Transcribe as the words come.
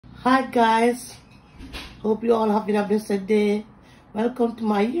Hi guys, hope you all having a blessed day. Welcome to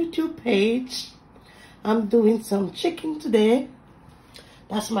my YouTube page. I'm doing some chicken today.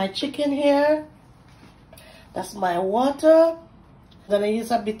 That's my chicken here. That's my water. I'm gonna use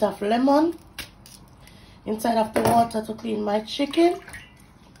a bit of lemon inside of the water to clean my chicken.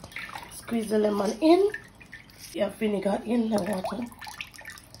 Squeeze the lemon in. Yeah, vinegar in the water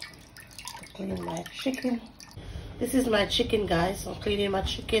to clean my chicken. This is my chicken, guys. I'm cleaning my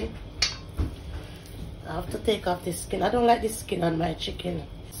chicken. I have to take off the skin. I don't like the skin on my chicken.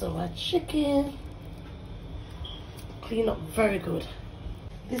 So my chicken clean up very good.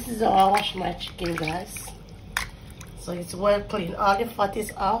 This is how I wash my chicken, guys. So it's well clean. All the fat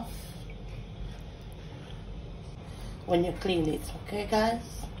is off when you clean it. Okay, guys?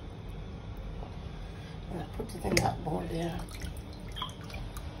 I put it in that bowl there.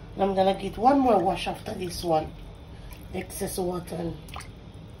 I'm gonna get one more wash after this one. Excess water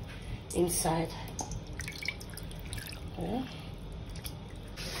inside. Okay.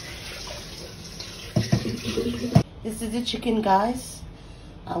 This is the chicken, guys.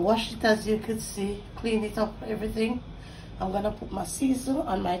 I washed it, as you can see, clean it up, everything. I'm gonna put my season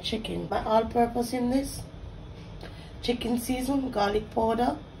on my chicken. My all-purpose in this chicken season, garlic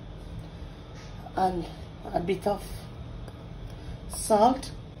powder, and a bit of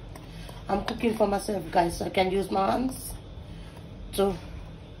salt. I'm cooking for myself, guys, so I can use my hands to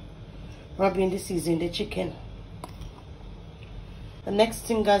rub in the season, the chicken. The next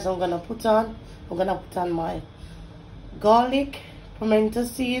thing, guys, I'm gonna put on my garlic, pimento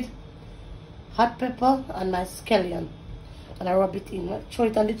seed, hot pepper, and my scallion. And I rub it in. I throw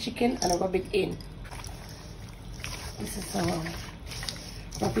it on the chicken and I rub it in. This is how I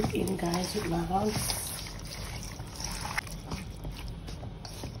rub it in, guys, with my hands.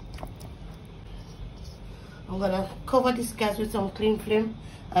 I'm gonna cover this, guys, with some clean film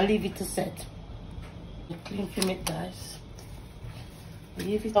and leave it to set. Clean film it, guys.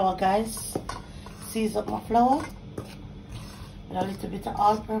 Leave it over, guys. Season up my flour with a little bit of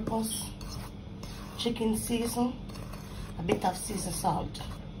all-purpose chicken season, a bit of seasoned salt,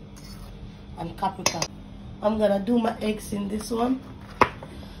 and paprika. I'm gonna do my eggs in this one.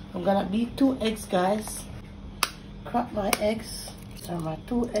 I'm gonna beat 2 eggs, guys. Crack my eggs. So my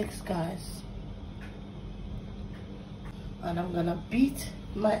 2 eggs, guys. And I'm gonna beat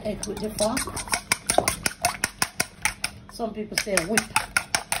my egg with the fork. Some people say whip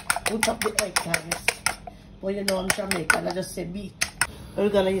up the egg, guys. Well, you know I'm Jamaican, I just say beat. We're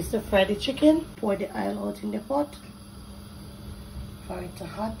gonna use to fry the chicken. Pour the oil out in the pot. Fry it to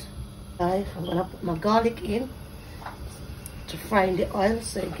hot. Guys, I'm gonna put my garlic in to fry in the oil,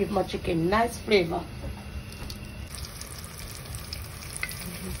 so it give my chicken nice flavor.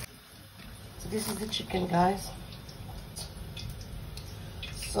 So this is the chicken, guys.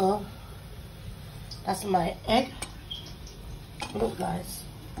 So that's my egg. Look, guys.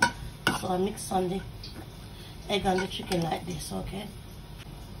 So I mix on the egg and the chicken like this, okay?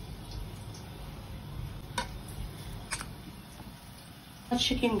 The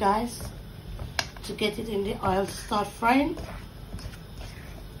chicken, guys, to get it in the oil to start frying.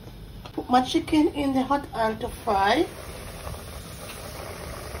 Put my chicken in the hot oil to fry.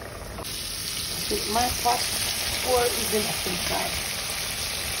 With my pot, or is enough inside.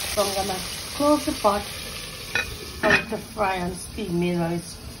 So I'm gonna close the pot for it to fry and steam in while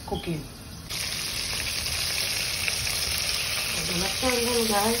it's cooking. I'm gonna turn them,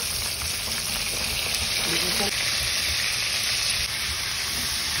 guys.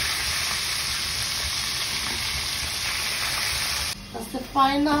 That's the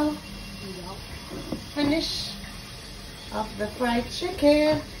final finish of the fried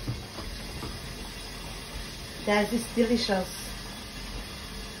chicken. Guys, it's delicious.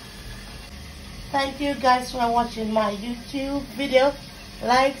 Thank you, guys, for watching my YouTube video.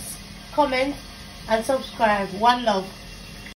 Likes, comment, and subscribe. One love.